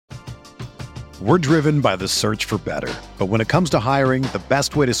We're driven by the search for better. But when it comes to hiring, the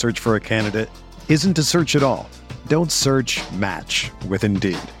best way to search for a candidate isn't to search at all. Don't search, match with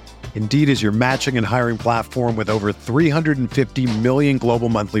Indeed. Indeed is your matching and hiring platform with over 350 million global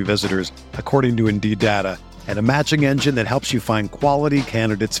monthly visitors, according to Indeed data, and a matching engine that helps you find quality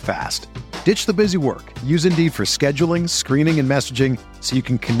candidates fast. Ditch the busy work. Use Indeed for scheduling, screening, and messaging so you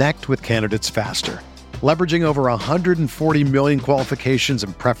can connect with candidates faster. Leveraging over 140 million qualifications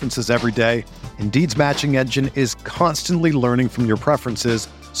and preferences every day, Indeed's matching engine is constantly learning from your preferences,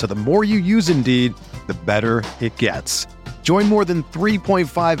 so the more you use Indeed, the better it gets. Join more than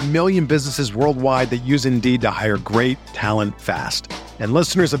 3.5 million businesses worldwide that use Indeed to hire great talent fast. And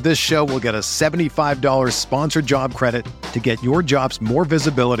listeners of this show will get a $75 sponsored job credit to get your jobs more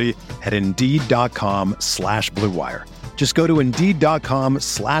visibility at Indeed.com/Blue Wire. Just go to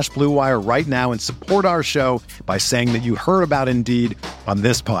Indeed.com/Blue Wire right now and support our show by saying that you heard about Indeed on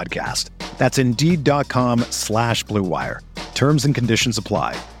this podcast. That's Indeed.com/Blue Wire. Terms and conditions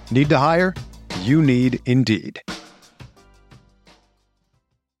apply. Need to hire? You need Indeed.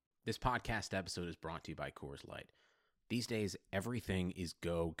 This podcast episode is brought to you by Coors Light. These days, everything is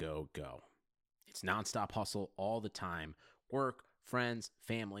go, go, go. It's nonstop hustle all the time. Work, friends,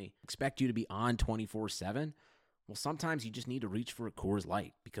 family, expect you to be on 24/7. Well, sometimes you just need to reach for a Coors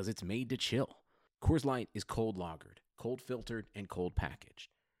Light because it's made to chill. Coors Light is cold lagered, cold filtered, and cold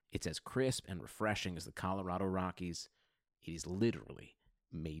packaged. It's as crisp and refreshing as the Colorado Rockies. It is literally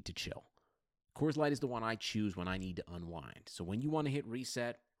made to chill. Coors Light is the one I choose when I need to unwind. So when you want to hit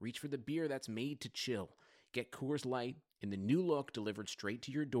reset, reach for the beer that's made to chill. Get Coors Light in the new look delivered straight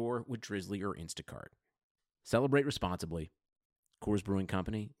to your door with Drizzly or Instacart. Celebrate responsibly. Coors Brewing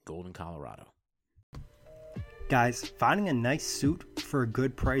Company, Golden, Colorado. Guys, finding a nice suit for a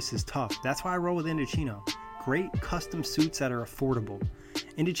good price is tough. That's why I roll with Indochino. Great custom suits that are affordable.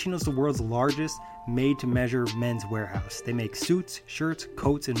 Indochino is the world's largest made-to-measure men's warehouse. They make suits, shirts,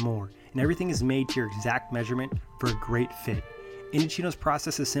 coats, and more. And everything is made to your exact measurement for a great fit. Indochino's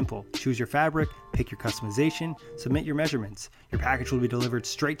process is simple. Choose your fabric, pick your customization, submit your measurements. Your package will be delivered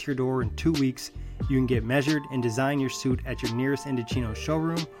straight to your door in 2 weeks. You can get measured and design your suit at your nearest Indochino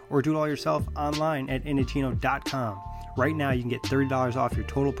showroom or do it all yourself online at Indochino.com. Right now, you can get $30 off your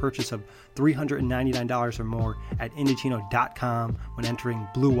total purchase of $399 or more at Indochino.com when entering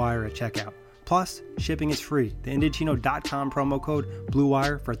Blue Wire at checkout. Plus, shipping is free. The Indochino.com promo code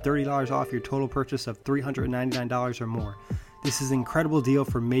BLUEWIRE for $30 off your total purchase of $399 or more. This is an incredible deal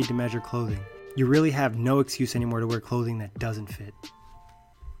for made-to-measure clothing. You really have no excuse anymore to wear clothing that doesn't fit.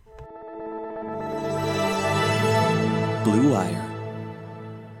 Blue Wire.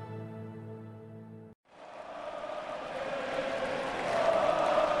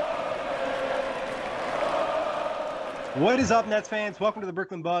 What is up, Nets fans? Welcome to the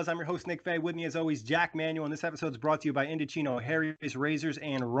Brooklyn Buzz. I'm your host, Nick Fay. With me, as always, Jack Manuel. And this episode is brought to you by Indochino, Harry's Razors,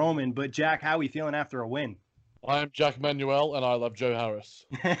 and Roman. But, Jack, how are we feeling after a win? I'm Jack Manuel, and I love Joe Harris.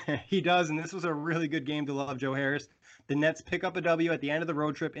 He does, and this was a really good game to love Joe Harris. The Nets pick up a W at the end of the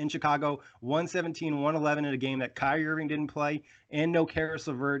road trip in Chicago, 117-111 in a game that Kyrie Irving didn't play and no Karis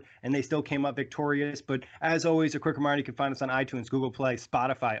LeVert, and they still came up victorious. But as always, a quick reminder, you can find us on iTunes, Google Play,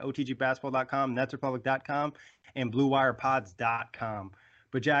 Spotify, OTGBasketball.com, NetsRepublic.com, and BlueWirePods.com.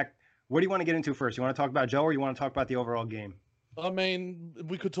 But Jack, what do you want to get into first? You want to talk about Joe or you want to talk about the overall game? I mean,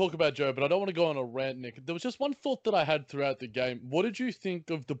 we could talk about Joe, but I don't want to go on a rant, Nick. There was just one thought that I had throughout the game. What did you think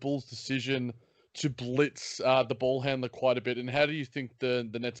of the Bulls' decision to blitz the ball handler quite a bit, and how do you think the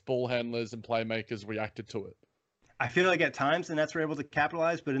Nets ball handlers and playmakers reacted to it? I feel like at times the Nets were able to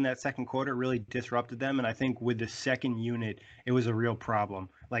capitalize, but in that second quarter, it really disrupted them. And I think with the second unit, it was a real problem.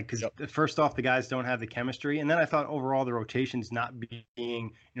 Like, because first off, the guys don't have the chemistry. And then I thought overall the rotations not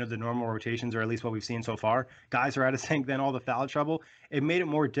being, the normal rotations, or at least what we've seen so far, guys are out of sync, then all the foul trouble. It made it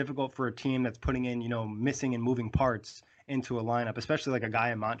more difficult for a team that's putting in, missing and moving parts into a lineup, especially like a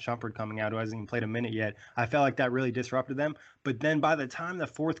guy in Mont Shumpert coming out who hasn't even played a minute yet. I felt like that really disrupted them. But then by the time the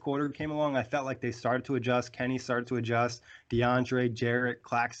fourth quarter came along, I felt like they started to adjust. Kenny started to adjust. DeAndre, Jarrett,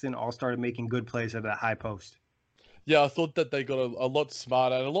 Claxton all started making good plays at that high post. Yeah, I thought that they got a lot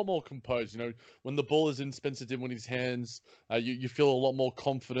smarter and a lot more composed. When the ball is in Spencer Dinwiddie's hands, you feel a lot more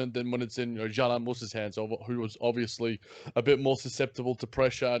confident than when it's in Jan Amos' hands, who was obviously a bit more susceptible to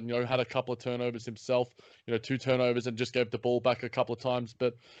pressure and had a couple of turnovers himself. 2 turnovers and just gave the ball back a couple of times.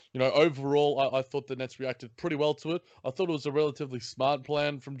 But overall, I thought the Nets reacted pretty well to it. I thought it was a relatively smart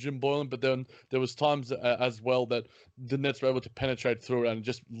plan from Jim Boylan, but then there was times as well that the Nets were able to penetrate through it and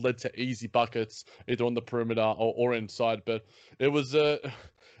just led to easy buckets either on the perimeter or inside. But it was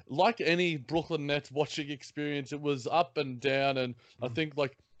like any Brooklyn Nets watching experience, it was up and down. And I think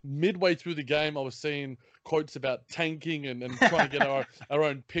midway through the game, I was seeing quotes about tanking and trying to get our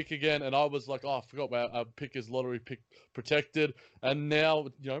own pick again. And I was like, oh, I forgot our pick is lottery pick protected. And now,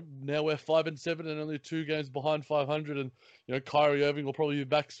 now we're 5-7 and only 2 games behind 500. And, Kyrie Irving will probably be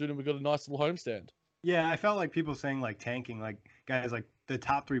back soon and we've got a nice little homestand. Yeah, I felt like people saying like tanking, like guys like the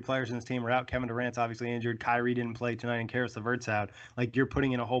top 3 players in this team are out. Kevin Durant's obviously injured. Kyrie didn't play tonight, and Karis LeVert's out. Like you're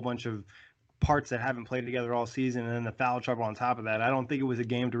putting in a whole bunch of parts that haven't played together all season, and then the foul trouble on top of that. I don't think it was a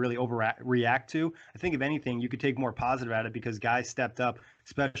game to really overreact to. I think if anything, you could take more positive at it because guys stepped up,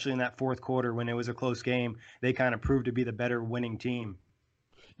 especially in that fourth quarter when it was a close game. They kind of proved to be the better winning team.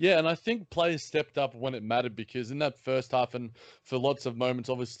 Yeah, and I think players stepped up when it mattered because in that first half and for lots of moments,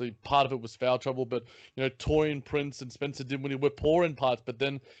 obviously part of it was foul trouble, but Taurean Prince and Spencer Dinwiddie were poor in parts, but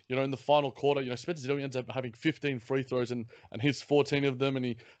then in the final quarter, Spencer Dinwiddie ends up having 15 free throws and hits 14 of them, and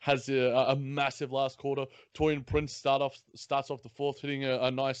he has a massive last quarter. Taurean Prince starts off the fourth hitting a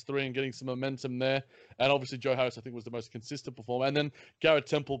nice 3 and getting some momentum there, and obviously Joe Harris I think was the most consistent performer, and then Garrett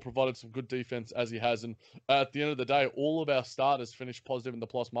Temple provided some good defense as he has, and at the end of the day, all of our starters finished positive in the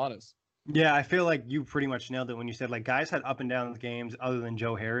plus minus. Yeah, I feel like you pretty much nailed it when you said like guys had up and down games other than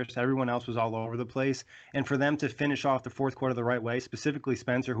Joe Harris. Everyone else was all over the place. And for them to finish off the fourth quarter the right way, specifically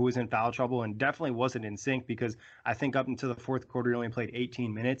Spencer, who was in foul trouble and definitely wasn't in sync because I think up until the fourth quarter he only played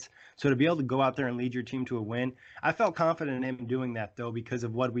 18 minutes. So to be able to go out there and lead your team to a win, I felt confident in him doing that though because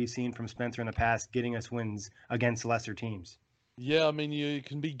of what we've seen from Spencer in the past, getting us wins against lesser teams. Yeah, I mean, you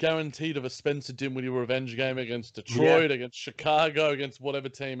can be guaranteed of a Spencer Dinwiddie revenge game against Detroit, against Chicago, against whatever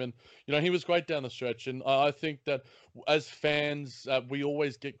team. And, he was great down the stretch. And I think that as fans, we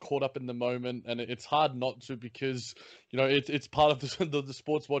always get caught up in the moment. And it's hard not to because, it's part of the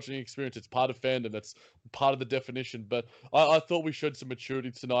sports watching experience. It's part of fandom. It's part of the definition. But I thought we showed some maturity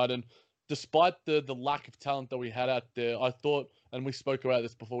tonight. And despite the lack of talent that we had out there, I thought, and we spoke about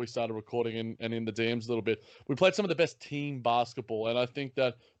this before we started recording and in the DMs a little bit, we played some of the best team basketball. And I think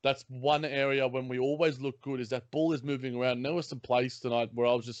that that's one area when we always look good is that ball is moving around. And there were some plays tonight where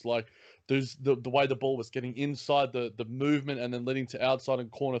I was just like, there's the way the ball was getting inside the movement and then leading to outside and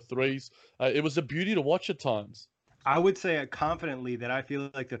corner threes. It was a beauty to watch at times. I would say confidently that I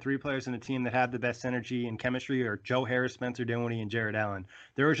feel like the 3 players in the team that have the best energy and chemistry are Joe Harris, Spencer Dinwiddie, and Jarrett Allen.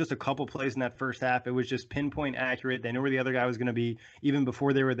 There was just a couple plays in that first half. It was just pinpoint accurate. They knew where the other guy was going to be even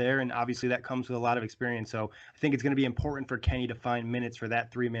before they were there, and obviously that comes with a lot of experience. So I think it's going to be important for Kenny to find minutes for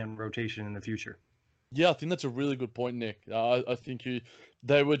that 3-man rotation in the future. Yeah, I think that's a really good point, Nick. I think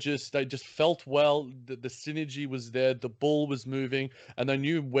they just felt well. The synergy was there. The ball was moving, and they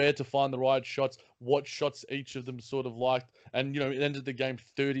knew where to find the right shots, what shots each of them sort of liked, and it ended the game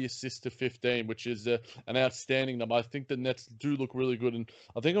 30 assists to 15, which is an outstanding number. I think the Nets do look really good, and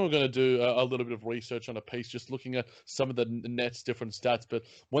I think I'm going to do a little bit of research on a piece, just looking at some of the Nets' different stats. But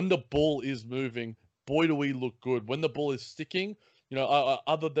when the ball is moving, boy, do we look good. When the ball is sticking.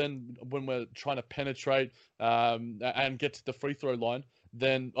 Other than when we're trying to penetrate and get to the free throw line,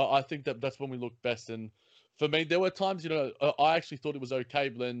 then I think that's when we look best. And for me, there were times, I actually thought it was okay.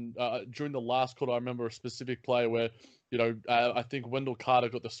 But then during the last quarter, I remember a specific play where, I think Wendell Carter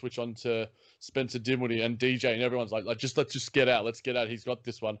got the switch on to Spencer Dinwiddie and DJ, and everyone's like let's just get out. Let's get out. He's got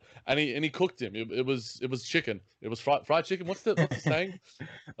this one, and he cooked him. It was chicken. It was fried chicken. What's the saying?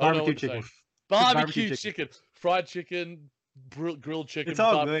 Barbecue chicken. Barbecue chicken. Fried chicken. Grilled chicken. It's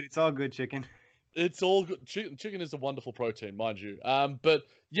all good. It's all good chicken. It's all good. Chicken is a wonderful protein, mind you. But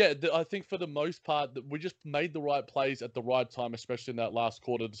yeah, I think for the most part that we just made the right plays at the right time, especially in that last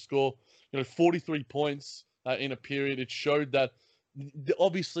quarter to score, 43 points in a period. It showed that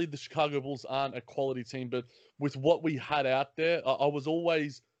obviously the Chicago Bulls aren't a quality team, but with what we had out there, I was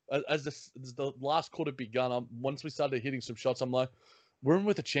always as the last quarter begun. Once we started hitting some shots, I'm like, we're in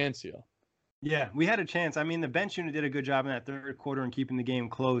with a chance here. Yeah, we had a chance. I mean, the bench unit did a good job in that third quarter and keeping the game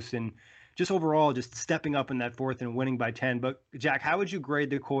close and just overall just stepping up in that fourth and winning by 10. But, Jack, how would you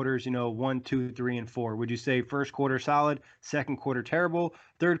grade the quarters, 1, 2, 3, and 4? Would you say first quarter solid, second quarter terrible,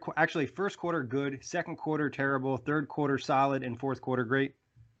 first quarter good, second quarter terrible, third quarter solid, and fourth quarter great?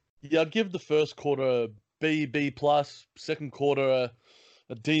 Yeah, I'd give the first quarter a B plus, second quarter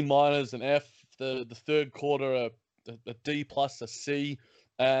a D minus, an F, the third quarter a D plus, a C,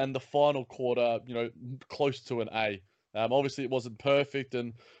 and the final quarter, close to an A. Obviously, it wasn't perfect,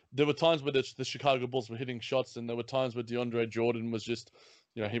 and there were times where the Chicago Bulls were hitting shots, and there were times where DeAndre Jordan was just,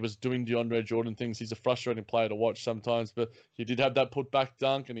 he was doing DeAndre Jordan things. He's a frustrating player to watch sometimes, but he did have that put-back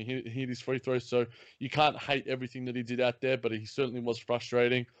dunk, and he hit his free throws, so you can't hate everything that he did out there, but he certainly was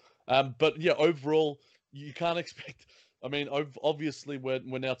frustrating. But, yeah, overall, you can't expect I mean, obviously we're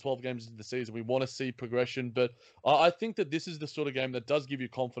now 12 games into the season. We want to see progression, but I think that this is the sort of game that does give you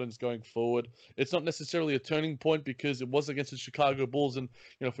confidence going forward. It's not necessarily a turning point because it was against the Chicago Bulls, and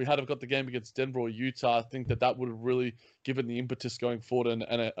if we had have got the game against Denver or Utah, I think that would have really given the impetus going forward and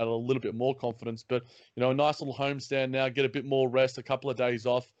a little bit more confidence. But a nice little homestand now, get a bit more rest, a couple of days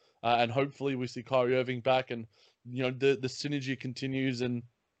off, and hopefully we see Kyrie Irving back, and the synergy continues, and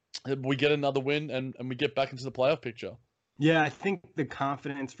we get another win, and we get back into the playoff picture. Yeah, I think the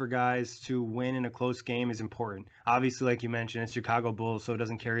confidence for guys to win in a close game is important. Obviously, like you mentioned, it's Chicago Bulls, so it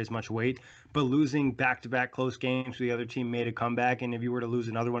doesn't carry as much weight. But losing back-to-back close games, the other team made a comeback, and if you were to lose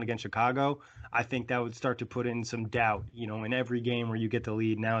another one against Chicago, I think that would start to put in some doubt, in every game where you get the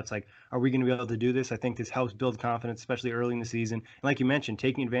lead. Now it's like, are we going to be able to do this? I think this helps build confidence, especially early in the season. And like you mentioned,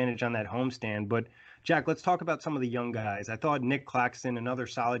 taking advantage on that homestand. But Jack, let's talk about some of the young guys. I thought Nick Claxton, another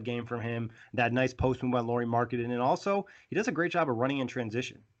solid game from him, that nice post move by Lauri Markkanen, and also he does a great job of running in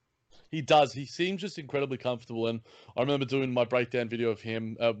transition. He does. He seems just incredibly comfortable. And I remember doing my breakdown video of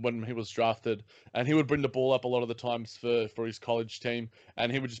him when he was drafted, and he would bring the ball up a lot of the times for his college team,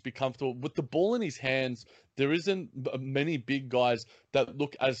 and he would just be comfortable with the ball in his hands. There isn't many big guys that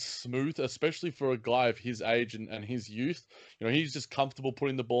look as smooth, especially for a guy of his age and his youth. He's just comfortable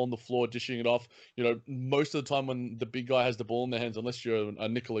putting the ball on the floor, dishing it off. Most of the time when the big guy has the ball in their hands, unless you're a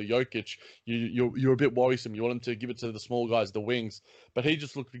Nikola Jokic, you're a bit worrisome. You want him to give it to the small guys, the wings. But he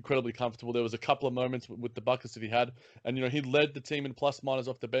just looked incredibly comfortable. There was a couple of moments with the buckets that he had, and he led the team in plus minus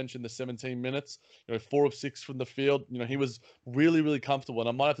off the bench in the 17 minutes. 4 of 6 from the field. He was really, really comfortable, and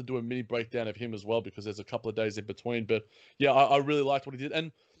I might have to do a mini breakdown of him as well because there's a couple of days in between. But yeah, I really liked what he did.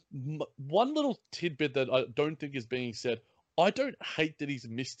 And one little tidbit that I don't think is being said, I don't hate that he's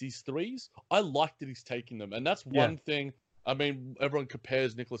missed his threes. I like that he's taking them, and that's one thing. I mean, everyone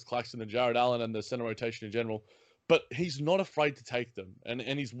compares Nicholas Claxton and Jared Allen and the center rotation in general, but he's not afraid to take them, and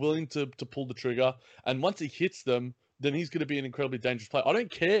he's willing to pull the trigger. And once he hits them, then he's going to be an incredibly dangerous player. I don't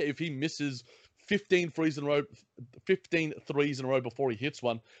care if he misses 15 threes in a row before he hits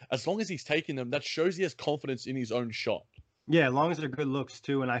one. As long as he's taking them, that shows he has confidence in his own shot. Yeah, as long as they're good looks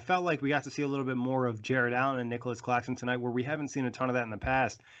too. And I felt like we got to see a little bit more of Jared Allen and Nicholas Claxton tonight, where we haven't seen a ton of that in the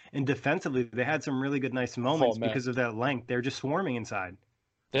past. And defensively, they had some really good, nice moments because of that length. They're just swarming inside.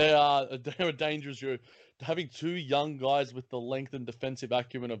 They're dangerous. You're having two young guys with the length and defensive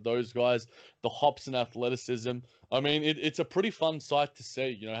acumen of those guys, the hops and athleticism. I mean, it's a pretty fun sight to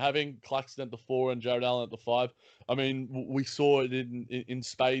see. Having Claxton at the 4 and Jared Allen at the 5. I mean, we saw it in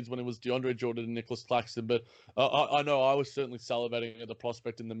spades when it was DeAndre Jordan and Nicholas Claxton. But I know I was certainly salivating at the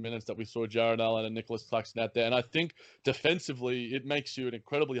prospect in the minutes that we saw Jared Allen and Nicholas Claxton out there. And I think defensively, it makes you an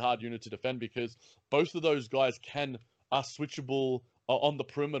incredibly hard unit to defend because both of those guys are switchable on the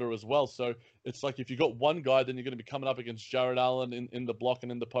perimeter as well. So it's like if you got one guy, then you're going to be coming up against Jared Allen in the block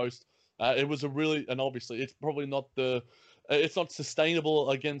and in the post. It was and obviously it's probably not it's not sustainable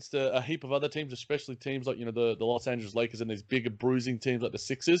against a heap of other teams, especially teams like, the Los Angeles Lakers and these bigger bruising teams like the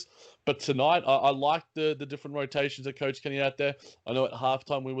Sixers. But tonight, I liked the different rotations that Coach Kenny had out there. I know at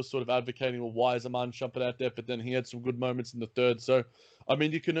halftime we were sort of advocating, well, why is Iman Shumpert out there? But then he had some good moments in the third. So, I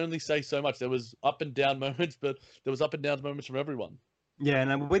mean, you can only say so much. There was up and down moments, but there was up and down moments from everyone. Yeah,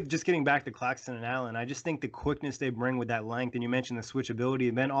 and with just getting back to Claxton and Allen, I just think the quickness they bring with that length, and you mentioned the switchability,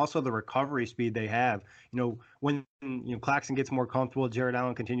 and then also the recovery speed they have. When Claxton gets more comfortable, Jared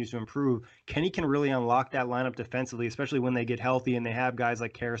Allen continues to improve. Kenny can really unlock that lineup defensively, especially when they get healthy and they have guys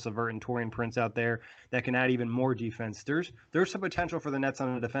like Karis LeVert and Taurean Prince out there that can add even more defense. There's some potential for the Nets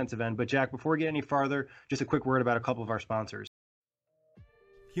on the defensive end. But Jack, before we get any farther, just a quick word about a couple of our sponsors.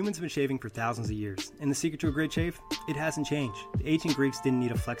 Humans have been shaving for thousands of years, and the secret to a great shave? It hasn't changed. The ancient Greeks didn't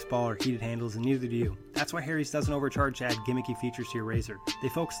need a flex ball or heated handles, and neither do you. That's why Harry's doesn't overcharge to add gimmicky features to your razor. They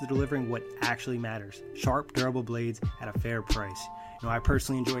focus on delivering what actually matters: sharp, durable blades at a fair price. I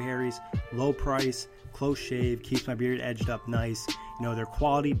personally enjoy Harry's. Low price, close shave, keeps my beard edged up nice. They're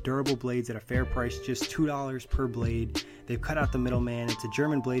quality, durable blades at a fair price, just $2 per blade. They've cut out the middleman. It's a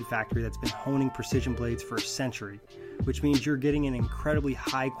German blade factory that's been honing precision blades for a century, which means you're getting an incredibly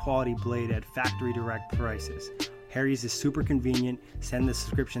high-quality blade at factory direct prices. Harry's is super convenient. Send the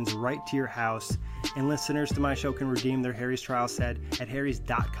subscriptions right to your house. And listeners to my show can redeem their Harry's trial set at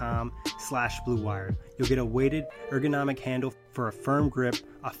harrys.com/bluewire. You'll get a weighted ergonomic handle for a firm grip,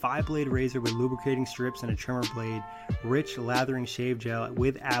 a 5-blade razor with lubricating strips and a trimmer blade, rich lathering shave gel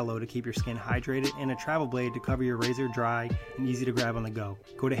with aloe to keep your skin hydrated, and a travel blade to cover your razor dry and easy to grab on the go.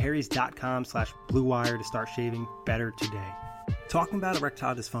 Go to harrys.com/bluewire to start shaving better today. Talking about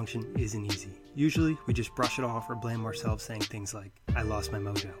erectile dysfunction isn't easy. Usually, we just brush it off or blame ourselves saying things like, I lost my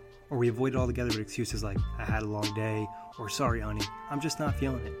mojo. or we avoid it altogether with excuses like, I had a long day, or sorry, honey, I'm just not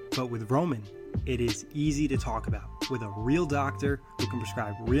feeling it. But with Roman, it is easy to talk about. With a real doctor who can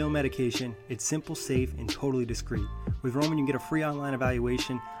prescribe real medication, it's simple, safe, and totally discreet. With Roman, you can get a free online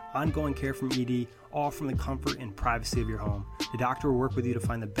evaluation, ongoing care from ED, all from the comfort and privacy of your home. The doctor will work with you to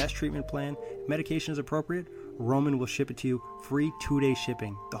find the best treatment plan. If medication is appropriate, Roman will ship it to you free 2-day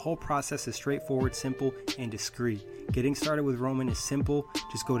shipping. The whole process is straightforward, simple, and discreet. Getting started with Roman is simple.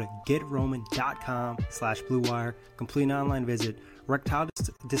 Just go to getroman.com/bluewire, complete an online visit. Erectile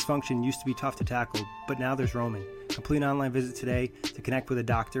dysfunction used to be tough to tackle, but now there's Roman. Complete an online visit today to connect with a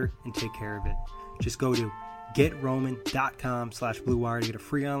doctor and take care of it. Just go to getroman.com/bluewire to get a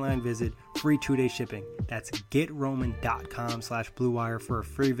free online visit, free 2-day shipping. That's getroman.com/bluewire for a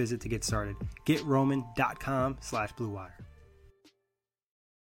free visit to get started. getroman.com/bluewire.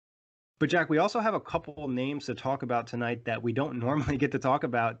 But Jack, we also have a couple names to talk about tonight that we don't normally get to talk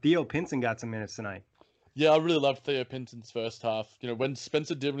about. Theo Pinson got some minutes tonight. Yeah, I really loved Theo Pinson's first half. When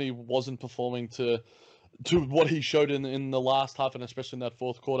Spencer Dinwiddie wasn't performing to what he showed in the last half, and especially in that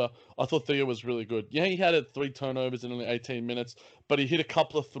fourth quarter, I thought Theo was really good. Yeah, he had 3 turnovers in only 18 minutes, but he hit a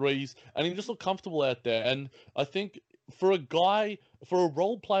couple of threes, and he just looked comfortable out there. And I think for a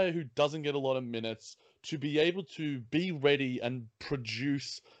role player who doesn't get a lot of minutes, to be able to be ready and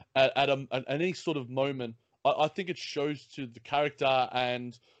produce at any sort of moment, I think it shows to the character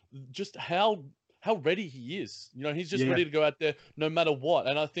and just how ready he is. He's just ready to go out there no matter what.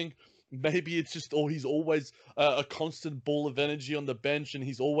 And I think maybe it's just, he's always a constant ball of energy on the bench, and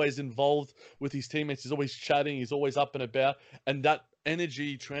he's always involved with his teammates. He's always chatting. He's always up and about, and that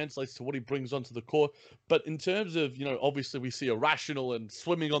energy translates to what he brings onto the court. But in terms of, obviously we see irrational and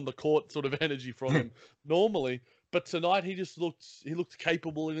swimming on the court sort of energy from him normally, but tonight he looked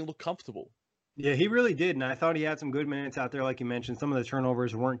capable and he looked comfortable. Yeah, he really did, and I thought he had some good minutes out there, like you mentioned. Some of the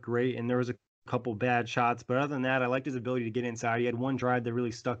turnovers weren't great, and there was a couple bad shots, but other than that, I liked his ability to get inside. He had one drive that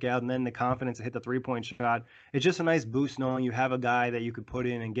really stuck out, and then the confidence to hit the 3-point shot. It's just a nice boost knowing you have a guy that you could put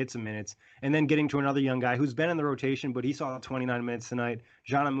in and get some minutes, and then getting to another young guy who's been in the rotation, but he saw 29 minutes tonight.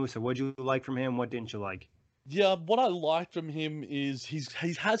 Dzanan Musa, what'd you like from him? What didn't you like? Yeah, what I liked from him is he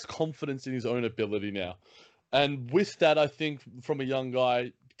has confidence in his own ability now, and with that, I think from a young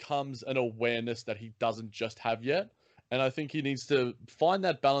guy comes an awareness that he doesn't just have yet. And I think he needs to find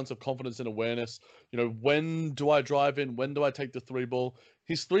that balance of confidence and awareness. When do I drive in? When do I take the 3-ball?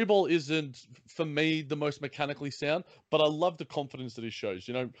 His 3-ball isn't, for me, the most mechanically sound, but I love the confidence that he shows.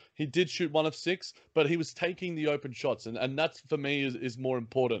 He did shoot 1 of 6, but he was taking the open shots. And that's, for me, is more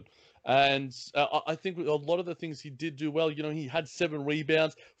important. And I think a lot of the things he did do well, he had 7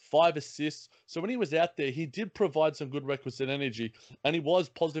 rebounds, 5 assists. So when he was out there, he did provide some good requisite energy, and he was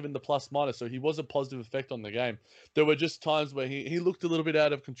positive in the plus minus. So he was a positive effect on the game. There were just times where he looked a little bit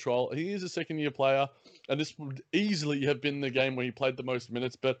out of control. He is a second-year player, and this would easily have been the game where he played the most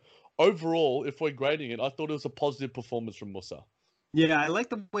minutes. But overall, if we're grading it, I thought it was a positive performance from Musa. Yeah, I like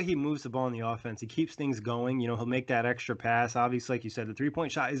the way he moves the ball in the offense. He keeps things going. He'll make that extra pass. Obviously, like you said, the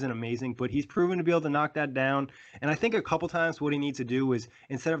 3-point shot isn't amazing, but he's proven to be able to knock that down. And I think a couple times what he needs to do is,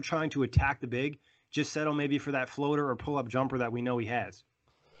 instead of trying to attack the big, just settle maybe for that floater or pull-up jumper that we know he has.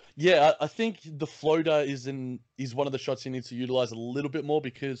 Yeah, I think the floater is one of the shots he needs to utilize a little bit more,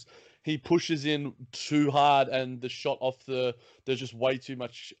 because he pushes in too hard, and the shot there's just way too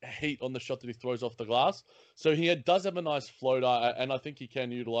much heat on the shot that he throws off the glass. So he does have a nice floater, and I think he can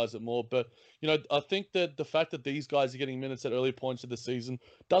utilize it more. But, I think that the fact that these guys are getting minutes at early points of the season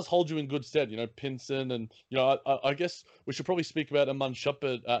does hold you in good stead. Pinson, and, I guess we should probably speak about Iman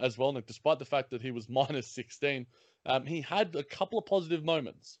Shumpert as well. And despite the fact that he was minus 16, he had a couple of positive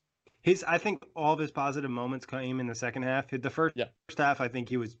moments. I think all of his positive moments came in the second half. The first half, I think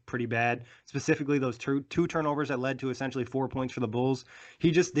he was pretty bad. Specifically, those two turnovers that led to essentially 4 points for the Bulls. He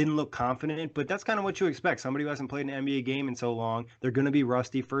just didn't look confident, but that's kind of what you expect. Somebody who hasn't played an NBA game in so long, they're going to be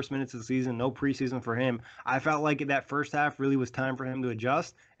rusty. First minutes of the season, no preseason for him. I felt like that first half really was time for him to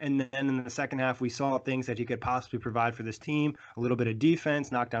adjust. And then in the second half, we saw things that he could possibly provide for this team. A little bit of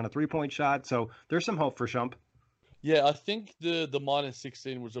defense, knock down a 3-point shot. So there's some hope for Shump. Yeah, I think the minus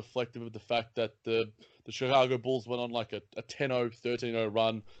 16 was reflective of the fact that the Chicago Bulls went on like a 10-0, 13-0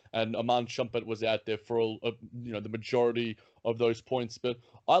 run, and Iman Shumpert was out there for the majority of those points. But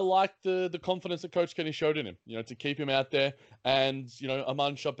I like the confidence that Coach Kenny showed in him, to keep him out there. And,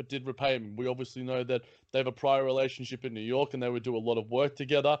 Iman Shumpert did repay him. We obviously know that they have a prior relationship in New York, and they would do a lot of work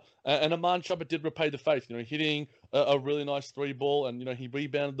together. And Iman Shumpert did repay the faith, hitting a really nice 3-ball, and, he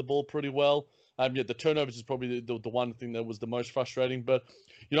rebounded the ball pretty well. The turnovers is probably the one thing that was the most frustrating. But,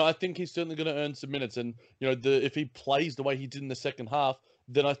 I think he's certainly going to earn some minutes. And, if he plays the way he did in the second half,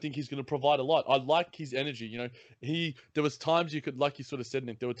 then I think he's going to provide a lot. I like his energy. You know, there was times you could, like you sort of said,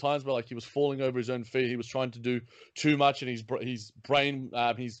 Nick, there were times where like he was falling over his own feet. He was trying to do too much, and his brain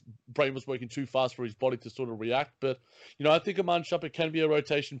was working too fast for his body to sort of react. But, you know, I think Iman Shumpert can be a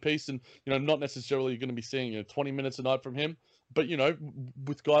rotation piece, and, you know, not necessarily going to be seeing, you know, 20 minutes a night from him. But, you know,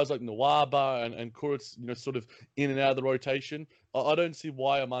 with guys like Nwaba and Kuric, you know, sort of in and out of the rotation, I don't see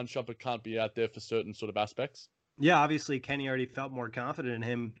why Iman Shumpert can't be out there for certain sort of aspects. Yeah, obviously Kenny already felt more confident in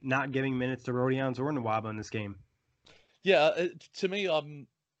him not giving minutes to Rodions or Nwaba in this game. Yeah, to me, I'm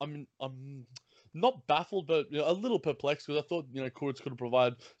not baffled, but, you know, a little perplexed, because I thought, you know, Kuric could have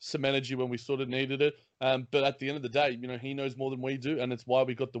provided some energy when we sort of needed it. But at the end of the day, you know, he knows more than we do, and it's why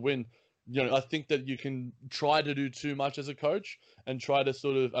we got the win. You know, I think that you can try to do too much as a coach and try to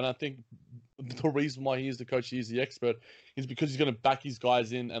sort of, and I think the reason why he is the coach, he is the expert, is because he's going to back his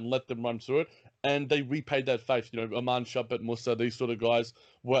guys in and let them run through it. And they repaid that faith. You know, Iman Shumpert, Musa, these sort of guys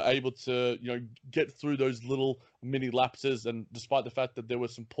were able to, you know, get through those little mini lapses. And despite the fact that there were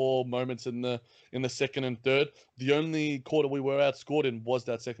some poor moments in the second and third, the only quarter we were outscored in was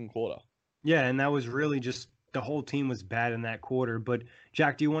that second quarter. Yeah, and that was really just the whole team was bad in that quarter. But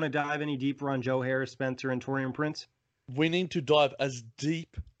Jack, do you want to dive any deeper on Joe Harris, Spencer, and Taurean Prince? We need to dive as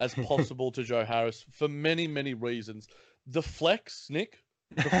deep as possible to Joe Harris for many, many reasons. The flex, Nick.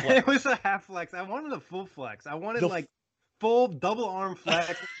 The flex. It was a half flex. I wanted a full flex. I wanted like full double arm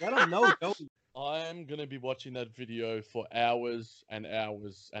flex. Let them know, Joe. I'm going to be watching that video for hours and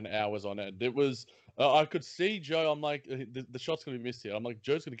hours and hours on end. It was, I could see Joe. I'm like, the shot's going to be missed here. I'm like,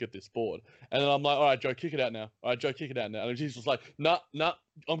 Joe's going to get this board. And then I'm like, all right, Joe, kick it out now. All right, Joe, kick it out now. And he's just like, nah,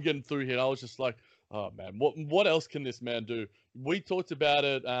 I'm getting through here. And I was just like, oh, man, what else can this man do? We talked about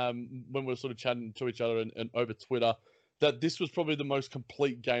it when we were sort of chatting to each other and over Twitter, that this was probably the most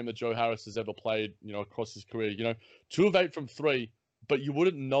complete game that Joe Harris has ever played, you know, across his career. You know, 2 of 8 from 3, but you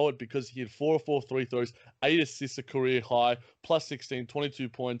wouldn't know it because he had 4 of 4 free throws, 8 assists, a career high, plus 16, 22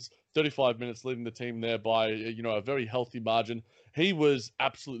 points, 35 minutes, leading the team there by, you know, a very healthy margin. He was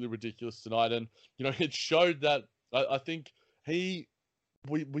absolutely ridiculous tonight. And, you know, it showed that I think we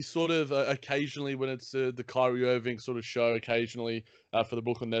sort of occasionally, when it's the Kyrie Irving sort of show occasionally for the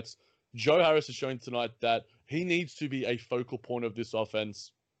Brooklyn Nets, Joe Harris has shown tonight that he needs to be a focal point of this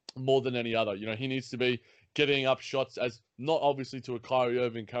offense more than any other. You know, he needs to be getting up shots, as not obviously to a Kyrie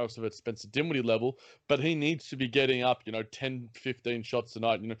Irving, Caris LeVert, Spencer Dinwiddie level, but he needs to be getting up, you know, 10, 15 shots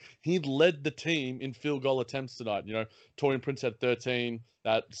tonight. You know, he led the team in field goal attempts tonight. You know, Taurean Prince had 13,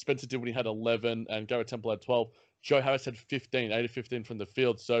 Spencer Dinwiddie had 11, and Garrett Temple had 12. Joe Harris had 15, 8 of 15 from the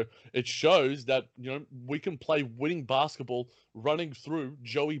field. So it shows that, you know, we can play winning basketball running through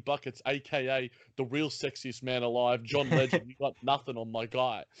Joey Buckets, a.k.a. the real sexiest man alive, John Legend. You got nothing on my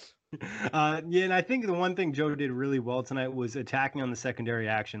guy. Yeah, and I think the one thing Joe did really well tonight was attacking on the secondary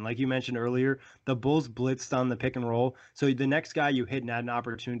action. Like you mentioned earlier, the Bulls blitzed on the pick and roll. So the next guy you hit and had an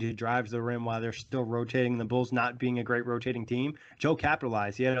opportunity to drive to the rim while they're still rotating, the Bulls not being a great rotating team, Joe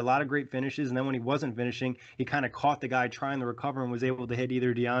capitalized. He had a lot of great finishes, and then when he wasn't finishing, he kind of caught the guy trying to recover and was able to hit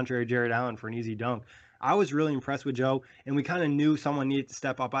either DeAndre or Jared Allen for an easy dunk. I was really impressed with Joe, and we kind of knew someone needed to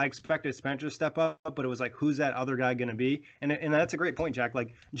step up. I expected Spencer to step up, but it was like, who's that other guy going to be? And that's a great point, Jack.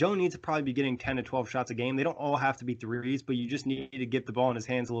 Like, Joe needs to probably be getting 10 to 12 shots a game. They don't all have to be threes, but you just need to get the ball in his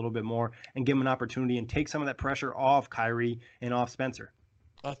hands a little bit more and give him an opportunity and take some of that pressure off Kyrie and off Spencer.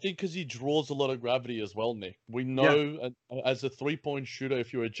 I think because he draws a lot of gravity as well, Nick. We know as a three-point shooter,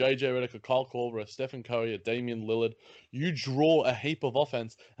 if you're a JJ Redick, a Kyle Korver, a Stephen Curry, a Damian Lillard, you draw a heap of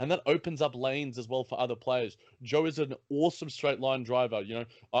offense, and that opens up lanes as well for other players. Joe is an awesome straight-line driver. You know,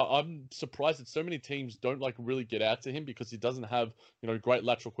 I'm surprised that so many teams don't like really get out to him because he doesn't have, you know, great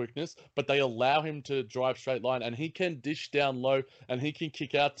lateral quickness, but they allow him to drive straight line, and he can dish down low, and he can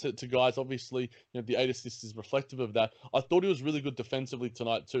kick out to guys. Obviously, you know, the 8 assists is reflective of that. I thought he was really good defensively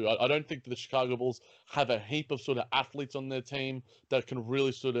tonight too. I don't think that the Chicago Bulls have a heap of sort of athletes on their team that can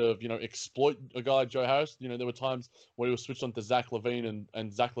really sort of, you know, exploit a guy like Joe Harris. You know, there were times where he was switched on to Zach LaVine,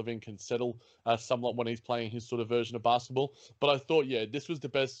 and Zach LaVine can settle somewhat when he's playing his sort of version of basketball. But I thought, yeah, this was the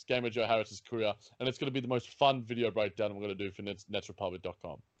best game of Joe Harris's career, and it's going to be the most fun video breakdown I'm going to do for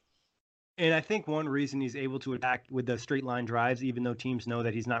NetsRepublic.com. And I think one reason he's able to attack with the straight line drives, even though teams know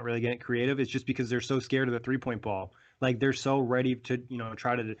that he's not really getting creative, is just because they're so scared of the 3-point ball. Like they're so ready to,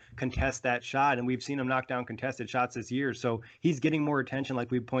 try to contest that shot. And we've seen him knock down contested shots this year. So he's getting more attention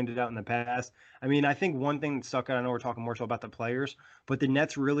like we pointed out in the past. I mean, I think one thing that stuck out, I know we're talking more so about the players, but the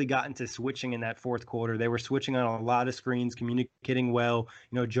Nets really got into switching in that fourth quarter. They were switching on a lot of screens, communicating well.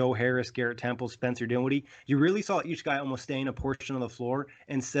 Joe Harris, Garrett Temple, Spencer Dinwiddie. You really saw each guy almost stay in a portion of the floor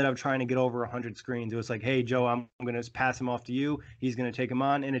instead of trying to get over 100 screens. It was like, hey, Joe, I'm going to pass him off to you. He's going to take him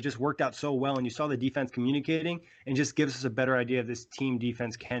on. And it just worked out so well. And you saw the defense communicating and just gives us a better idea of this team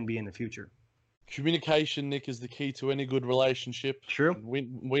defense can be in the future. Communication, Nick, is the key to any good relationship. True.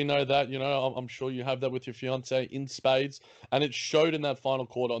 We know that, I'm sure you have that with your fiance in spades, and it showed in that final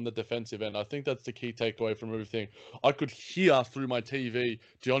quarter on the defensive end. I think that's the key takeaway from everything. I could hear through my TV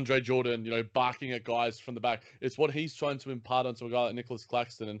DeAndre Jordan, barking at guys from the back. It's what he's trying to impart onto a guy like Nicholas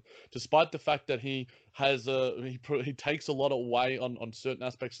Claxton, and despite the fact that he takes a lot away on certain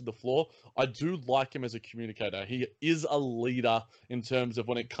aspects of the floor, I do like him as a communicator. He is a leader in terms of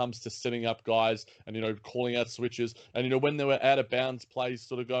when it comes to setting up guys and calling out switches. And when they were out of bounds plays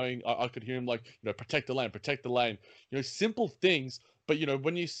sort of going, I could hear him like, protect the lane. Simple things. But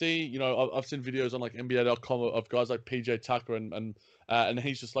when you see, I've seen videos on like NBA.com of guys like PJ Tucker and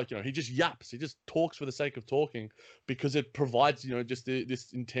he's just like, he just yaps. He just talks for the sake of talking because it provides, just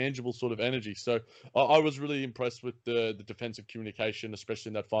this intangible sort of energy. So I was really impressed with the defensive communication,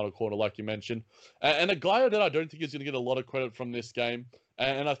 especially in that final quarter, like you mentioned. And a guy that I don't think is going to get a lot of credit from this game,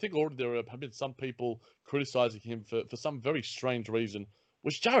 and I think already there have been some people criticizing him for some very strange reason,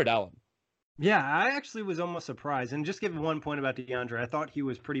 was Jared Allen. Yeah, I actually was almost surprised. And just give one point about DeAndre. I thought he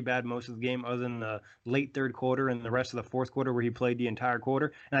was pretty bad most of the game other than the late third quarter and the rest of the fourth quarter where he played the entire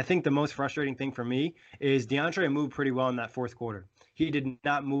quarter. And I think the most frustrating thing for me is DeAndre moved pretty well in that fourth quarter. He did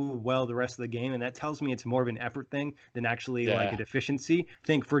not move well the rest of the game, and that tells me it's more of an effort thing than actually like a deficiency. I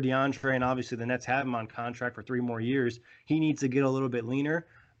think for DeAndre, and obviously the Nets have him on contract for 3 more years, he needs to get a little bit leaner.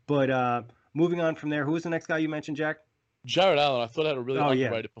 But moving on from there, who was the next guy you mentioned, Jack? Jared Allen, I thought had a really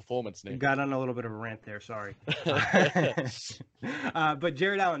underrated performance, Nick. Got on a little bit of a rant there, sorry. But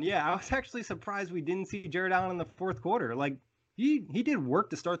Jared Allen, I was actually surprised we didn't see Jared Allen in the fourth quarter. Like, he did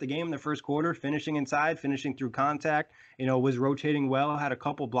work to start the game in the first quarter, finishing inside, finishing through contact, was rotating well, had a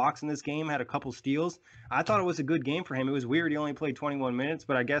couple blocks in this game, had a couple steals. I thought it was a good game for him. It was weird he only played 21 minutes,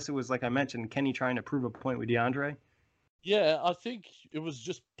 but I guess it was, like I mentioned, Kenny trying to prove a point with DeAndre. Yeah, I think it was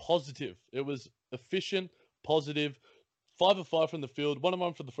just positive. It was efficient, positive. 5 of 5 from the field, 1 of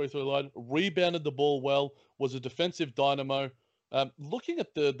 1 from the free throw line, rebounded the ball well, was a defensive dynamo. Looking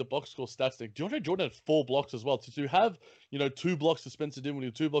at the box score stats, DeAndre Jordan had 4 blocks as well. To have 2 blocks for Spencer Dinwiddie,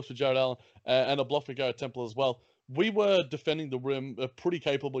 2 blocks for Jared Allen, and a block for Garrett Temple as well. We were defending the rim pretty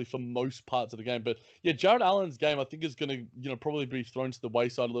capably for most parts of the game. But yeah, Jared Allen's game, I think, is going to probably be thrown to the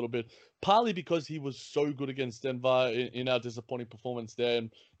wayside a little bit, partly because he was so good against Denver in our disappointing performance there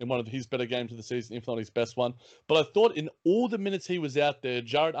and in one of his better games of the season, if not his best one. But I thought in all the minutes he was out there,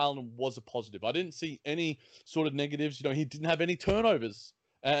 Jared Allen was a positive. I didn't see any sort of negatives. He didn't have any turnovers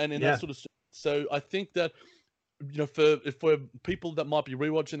and in that sort of. So I think that for people that might be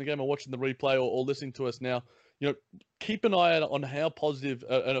rewatching the game or watching the replay or listening to us now, keep an eye out on how positive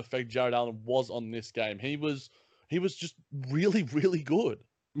an effect Jared Allen was on this game. He was just really, really good.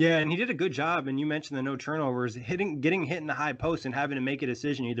 Yeah, and he did a good job. And you mentioned the no turnovers, getting hit in the high post and having to make a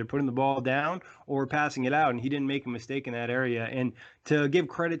decision, either putting the ball down or passing it out. And he didn't make a mistake in that area. And to give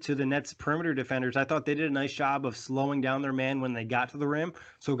credit to the Nets perimeter defenders, I thought they did a nice job of slowing down their man when they got to the rim.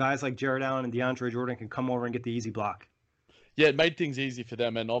 So guys like Jared Allen and DeAndre Jordan can come over and get the easy block. Yeah, it made things easy for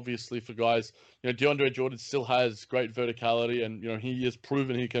them, and obviously for guys, DeAndre Jordan still has great verticality, and he has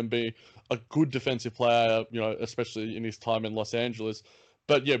proven he can be a good defensive player, especially in his time in Los Angeles.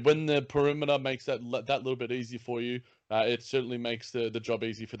 But yeah, when the perimeter makes that little bit easy for you, it certainly makes the job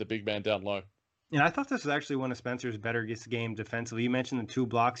easy for the big man down low. And I thought this was actually one of Spencer's better games defensively. You mentioned the 2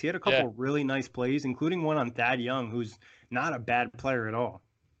 blocks. He had a couple of really nice plays, including one on Thad Young, who's not a bad player at all.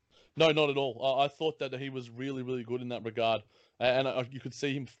 No, not at all. I thought that he was really, really good in that regard. And you could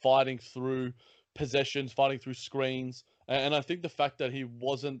see him fighting through possessions, fighting through screens. And I think the fact that he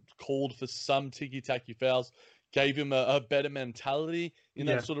wasn't called for some ticky-tacky fouls gave him a better mentality in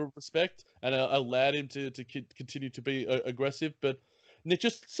that sort of respect and allowed him to continue to be aggressive. But Nick,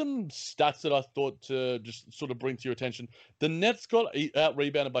 just some stats that I thought to just sort of bring to your attention. The Nets got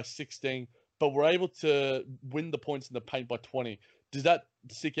out-rebounded by 16, but were able to win the points in the paint by 20. Does that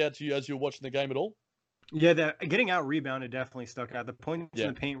stick out to you as you're watching the game at all? Yeah, the getting out rebounded definitely stuck out. The points in Yeah.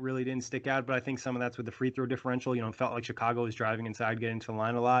 the paint really didn't stick out, but I think some of that's with the free throw differential. It felt like Chicago was driving inside, getting to the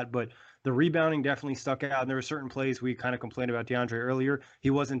line a lot, but the rebounding definitely stuck out. And there were certain plays we kind of complained about DeAndre earlier. He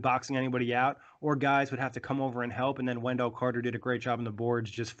wasn't boxing anybody out, or guys would have to come over and help. And then Wendell Carter did a great job on the boards,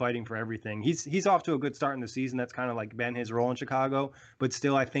 just fighting for everything. He's off to a good start in the season. That's kind of like been his role in Chicago, but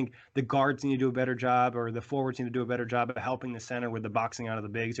still, I think the guards need to do a better job, or the forwards need to do a better job of helping the center with the boxing out of the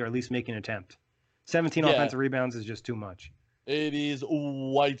bigs, or at least making an attempt. 17 Yeah, offensive rebounds is just too much. it is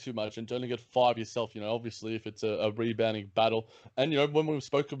way too much, and to only get 5 yourself, obviously if it's a rebounding battle. And when we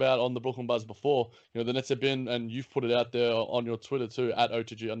spoke about on the Brooklyn Buzz before, the Nets have been, and you've put it out there on your Twitter too, at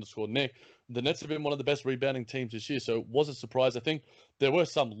OTG_Nick, the Nets have been one of the best rebounding teams this year, so it was a surprise. I think there were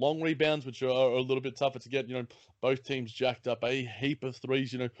some long rebounds, which are a little bit tougher to get. Both teams jacked up a heap of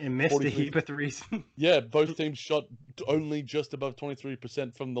threes, And missed a 43. heap of threes. Yeah, both teams shot only just above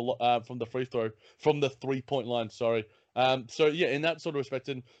 23% from the free throw, from the 3-point line. Sorry. So yeah, in that sort of respect,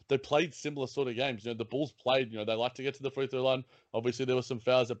 and they played similar sort of games. The Bulls played. They like to get to the free throw line. Obviously, there were some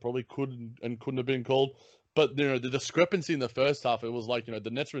fouls that probably could and couldn't have been called. But the discrepancy in the first half, it was like the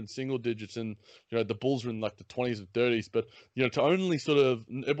Nets were in single digits, and the Bulls were in like the 20s and 30s. But to only sort of,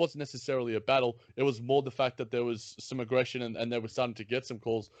 it wasn't necessarily a battle. It was more the fact that there was some aggression, and they were starting to get some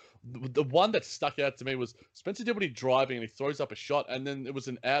calls. The one that stuck out to me was Spencer Dinwiddie driving, and he throws up a shot, and then it was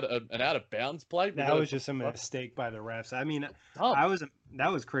an out of bounds play. That was just a mistake by the refs. I mean, Dumb. that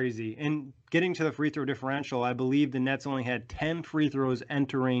was crazy. And getting to the free throw differential, I believe the Nets only had 10 free throws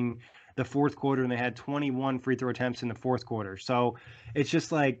entering the fourth quarter, and they had 21 free throw attempts in the fourth quarter. So it's just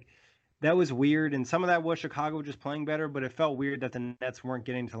like that was weird. And some of that was Chicago just playing better, but it felt weird that the Nets weren't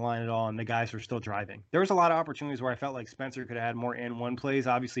getting to the line at all, and the guys were still driving. There was a lot of opportunities where I felt like Spencer could have had more and one plays.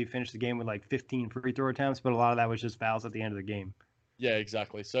 Obviously, he finished the game with like 15 free throw attempts, but a lot of that was just fouls at the end of the game. Yeah,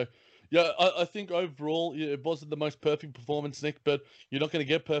 exactly. So, yeah, I think overall it wasn't the most perfect performance, Nick, but you're not going to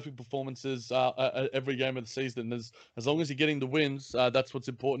get perfect performances every game of the season. As long as you're getting the wins, that's what's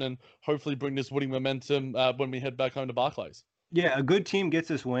important, and hopefully bring this winning momentum when we head back home to Barclays. Yeah, a good team gets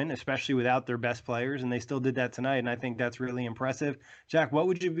this win, especially without their best players, and they still did that tonight, and I think that's really impressive. Jack, what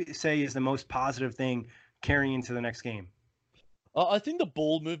would you say is the most positive thing carrying into the next game? I think the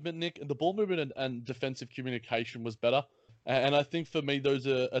ball movement, Nick, the ball movement and defensive communication was better. And I think for me, those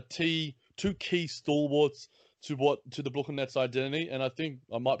are two key stalwarts to the Brooklyn Nets identity. And I think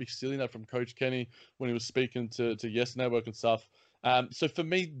I might be stealing that from Coach Kenny when he was speaking to Yes Network and stuff. So for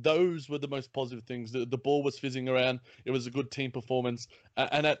me, those were the most positive things. The ball was fizzing around. It was a good team performance.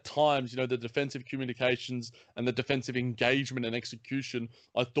 And at times, the defensive communications and the defensive engagement and execution,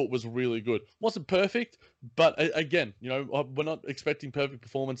 I thought was really good. Wasn't perfect, but again, we're not expecting perfect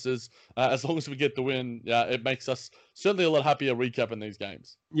performances. As long as we get the win, it makes us certainly a lot happier recapping these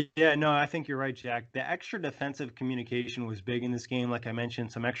games. Yeah, no, I think you're right, Jack. The extra defensive communication was big in this game. Like I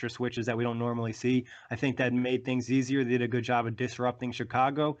mentioned, some extra switches that we don't normally see. I think that made things easier. They did a good job of disrupting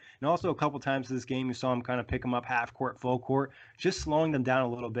Chicago. And also a couple times in this game, you saw them kind of pick them up half court, full court, just slowing them down a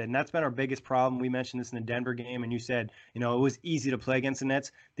little bit. And that's been our biggest problem. We mentioned this in the Denver game, and you said, it was easy to play against the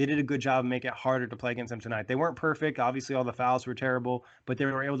Nets. They did a good job of making it harder to play against them tonight. They weren't perfect. Obviously, all the fouls were terrible, but they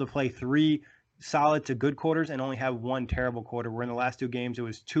were able to play three solid to good quarters and only have one terrible quarter, where in the last two games it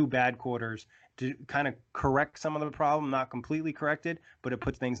was two bad quarters to kind of correct some of the problem. Not completely corrected, but it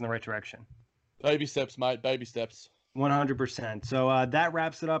puts things in the right direction. Baby steps, mate. Baby steps. 100%. So that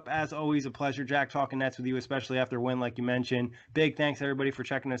wraps it up. As always, a pleasure, Jack, talking Nets with you, especially after a win like you mentioned. Big thanks, everybody, for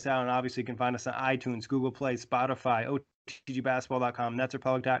checking us out. And obviously, you can find us on iTunes, Google Play, Spotify, OTGBasketball.com,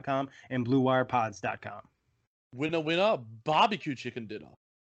 NetsRepublic.com, and BlueWirePods.com. Winner, winner, barbecue chicken dinner.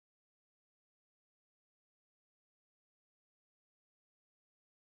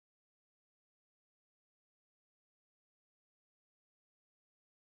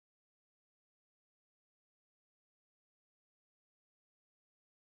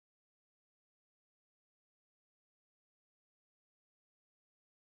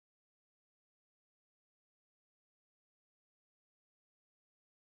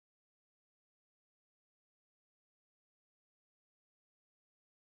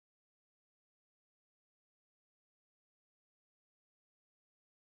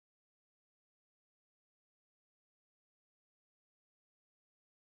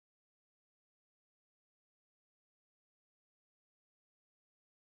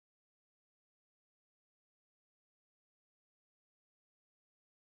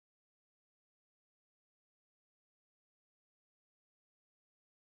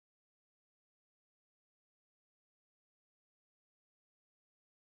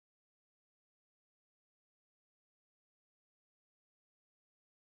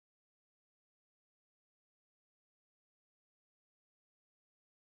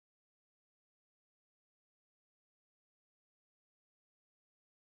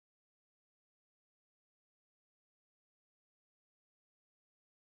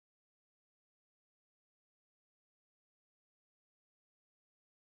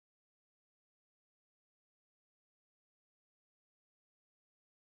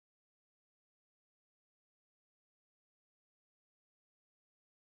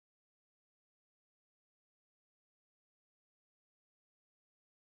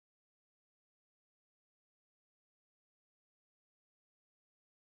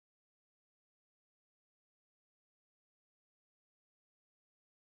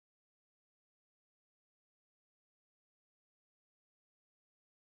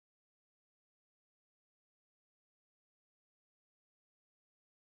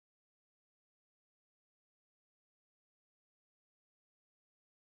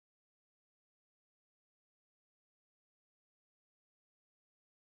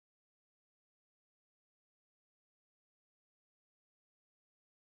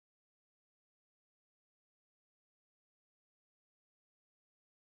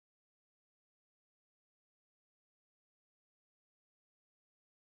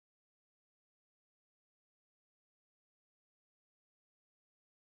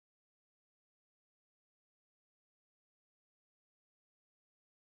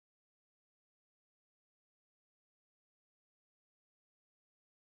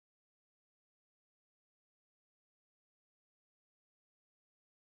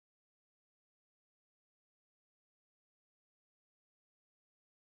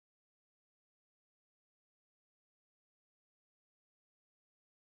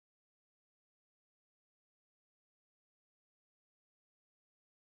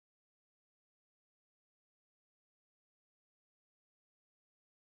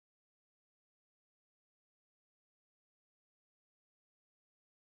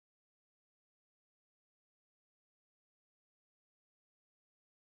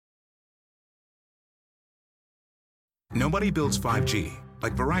 Nobody builds 5G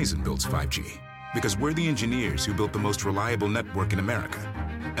like Verizon builds 5G, because we're the engineers who built the most reliable network in America.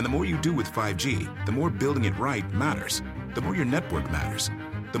 And the more you do with 5G, the more building it right matters. The more your network matters.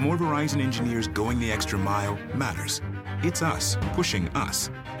 The more Verizon engineers going the extra mile matters. It's us pushing us.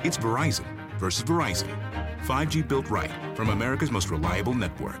 It's Verizon versus Verizon. 5G built right from America's most reliable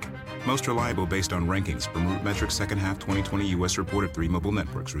network. Most reliable based on rankings from RootMetrics second half 2020 U.S. report of 3 mobile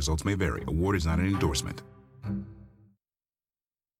networks. Results may vary. Award is not an endorsement.